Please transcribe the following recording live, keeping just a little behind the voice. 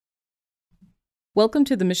Welcome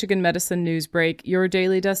to the Michigan Medicine News Break, your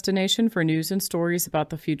daily destination for news and stories about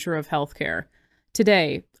the future of healthcare.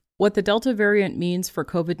 Today, what the Delta variant means for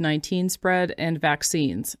COVID-19 spread and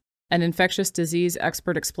vaccines. An infectious disease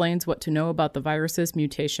expert explains what to know about the virus's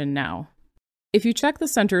mutation now. If you check the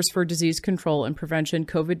Centers for Disease Control and Prevention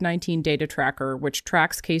COVID-19 data tracker, which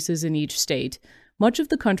tracks cases in each state, much of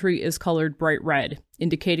the country is colored bright red,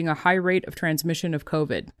 indicating a high rate of transmission of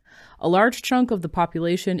COVID. A large chunk of the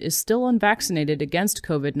population is still unvaccinated against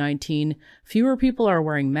COVID-19, fewer people are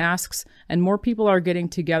wearing masks, and more people are getting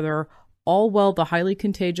together, all while the highly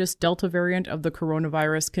contagious Delta variant of the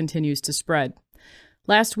coronavirus continues to spread.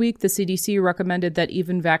 Last week, the CDC recommended that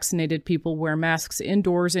even vaccinated people wear masks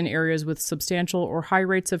indoors in areas with substantial or high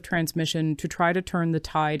rates of transmission to try to turn the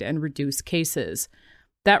tide and reduce cases.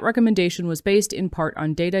 That recommendation was based in part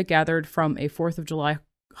on data gathered from a 4th of July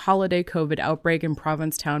holiday COVID outbreak in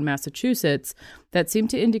Provincetown, Massachusetts, that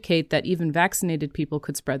seemed to indicate that even vaccinated people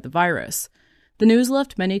could spread the virus. The news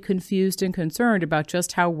left many confused and concerned about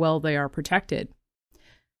just how well they are protected.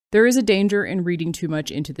 There is a danger in reading too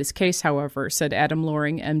much into this case, however, said Adam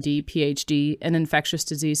Loring, MD, PhD, an infectious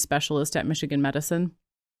disease specialist at Michigan Medicine.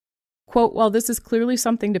 Quote, while this is clearly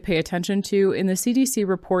something to pay attention to, in the CDC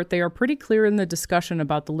report they are pretty clear in the discussion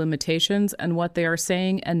about the limitations and what they are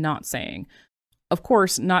saying and not saying. Of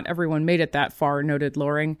course, not everyone made it that far, noted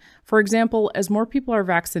Loring. For example, as more people are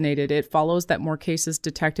vaccinated, it follows that more cases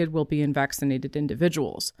detected will be in vaccinated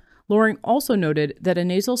individuals. Loring also noted that a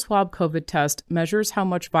nasal swab COVID test measures how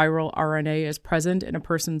much viral RNA is present in a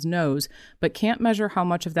person's nose, but can't measure how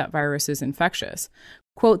much of that virus is infectious.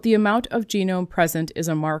 Quote, the amount of genome present is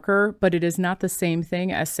a marker, but it is not the same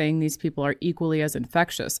thing as saying these people are equally as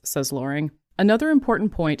infectious, says Loring. Another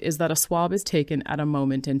important point is that a swab is taken at a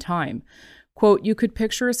moment in time. Quote, you could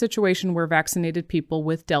picture a situation where vaccinated people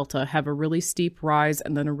with Delta have a really steep rise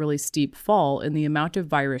and then a really steep fall in the amount of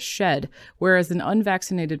virus shed, whereas an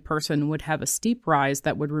unvaccinated person would have a steep rise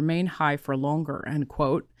that would remain high for longer, end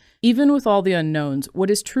quote. Even with all the unknowns,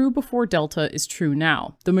 what is true before Delta is true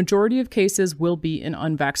now. The majority of cases will be in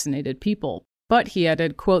unvaccinated people. But, he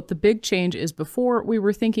added, quote, the big change is before we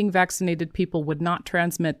were thinking vaccinated people would not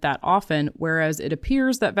transmit that often, whereas it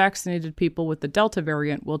appears that vaccinated people with the Delta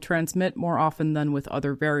variant will transmit more often than with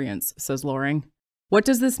other variants, says Loring. What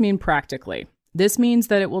does this mean practically? This means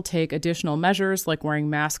that it will take additional measures like wearing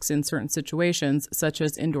masks in certain situations, such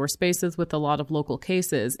as indoor spaces with a lot of local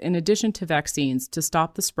cases, in addition to vaccines, to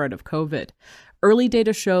stop the spread of COVID. Early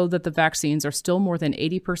data show that the vaccines are still more than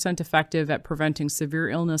 80% effective at preventing severe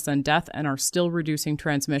illness and death and are still reducing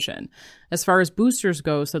transmission. As far as boosters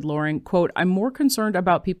go, said Loring, quote, I'm more concerned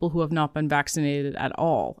about people who have not been vaccinated at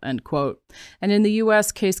all, end quote. And in the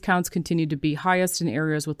U.S., case counts continue to be highest in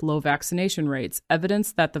areas with low vaccination rates,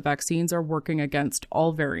 evidence that the vaccines are working against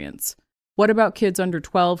all variants. What about kids under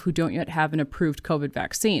 12 who don't yet have an approved COVID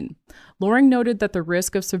vaccine? Loring noted that the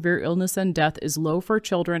risk of severe illness and death is low for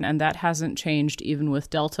children, and that hasn't changed even with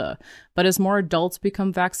Delta. But as more adults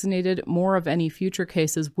become vaccinated, more of any future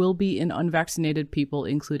cases will be in unvaccinated people,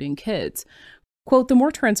 including kids. Quote, the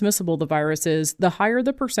more transmissible the virus is, the higher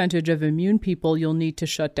the percentage of immune people you'll need to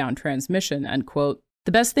shut down transmission, end quote.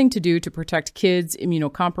 The best thing to do to protect kids,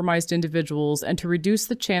 immunocompromised individuals, and to reduce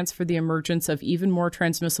the chance for the emergence of even more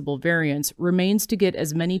transmissible variants remains to get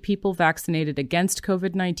as many people vaccinated against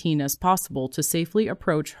COVID-19 as possible to safely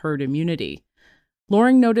approach herd immunity.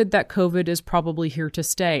 Loring noted that COVID is probably here to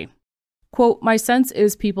stay. Quote, my sense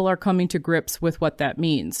is people are coming to grips with what that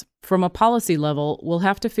means. From a policy level, we'll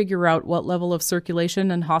have to figure out what level of circulation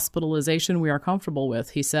and hospitalization we are comfortable with,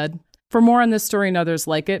 he said. For more on this story and others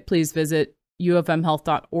like it, please visit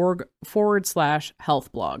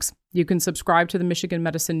uofmhealth.org/health blogs. You can subscribe to the Michigan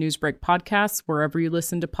Medicine Newsbreak podcasts wherever you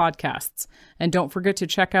listen to podcasts. And don't forget to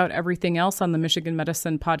check out everything else on the Michigan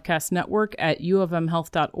Medicine Podcast Network at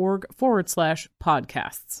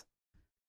uofmhealth.org/podcasts.